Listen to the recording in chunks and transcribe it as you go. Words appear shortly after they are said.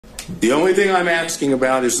The only thing I'm asking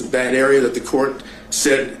about is that area that the court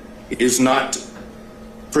said is not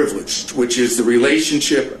privileged, which is the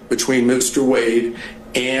relationship between Mr. Wade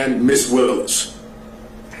and Ms. Willis.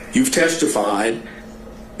 You've testified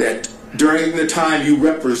that during the time you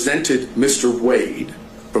represented Mr. Wade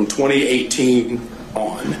from 2018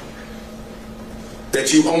 on,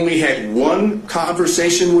 that you only had one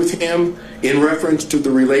conversation with him in reference to the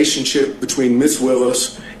relationship between Ms.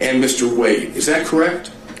 Willis and Mr. Wade. Is that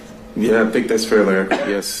correct? Yeah, I think that's fairly accurate,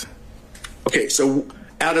 yes. Okay, so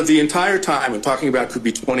out of the entire time I'm talking about could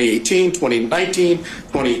be 2018, 2019,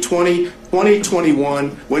 2020, 2021.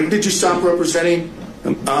 When did you stop representing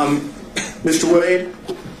Mr. Wade?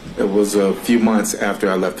 It was a few months after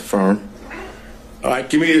I left the firm. All right,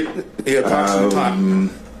 give me the approximate time.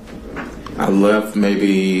 I left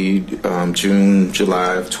maybe June,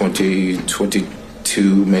 July of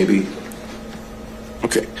 2022, maybe.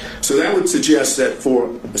 Okay, so that would suggest that for,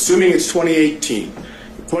 assuming it's 2018,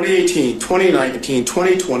 2019,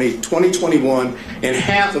 2020, 2021, and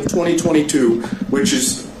half of 2022, which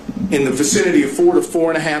is in the vicinity of 4 to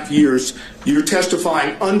 4.5 years, you're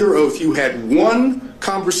testifying under oath you had one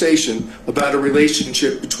conversation about a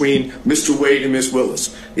relationship between Mr. Wade and Ms.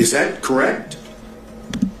 Willis. Is that correct?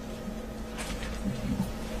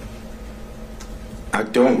 I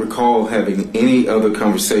don't recall having any other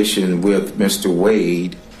conversation with Mr.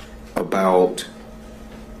 Wade about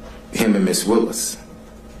him and Ms. Willis.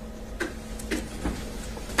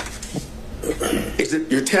 Is it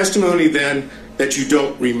your testimony then that you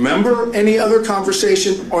don't remember any other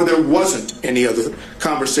conversation, or there wasn't any other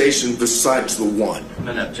conversation besides the one? I'm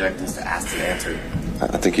going to object is to ask and answer.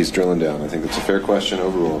 I think he's drilling down. I think it's a fair question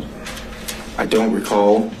overruled. I don't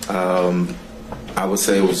recall. I would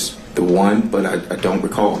say it was the one, but I don't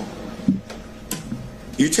recall.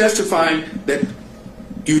 You testified that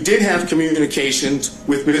you did have communications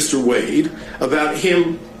with Mr. Wade about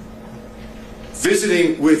him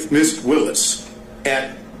visiting with Ms. Willis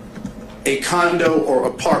at a condo or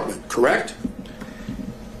apartment, correct?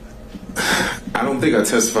 I don't think I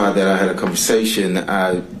testified that I had a conversation.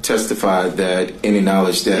 I testified that any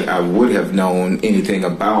knowledge that I would have known anything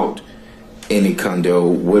about any condo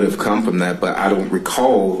would have come from that, but I don't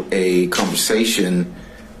recall a conversation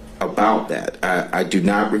about that. I do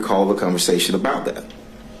not recall a conversation about that.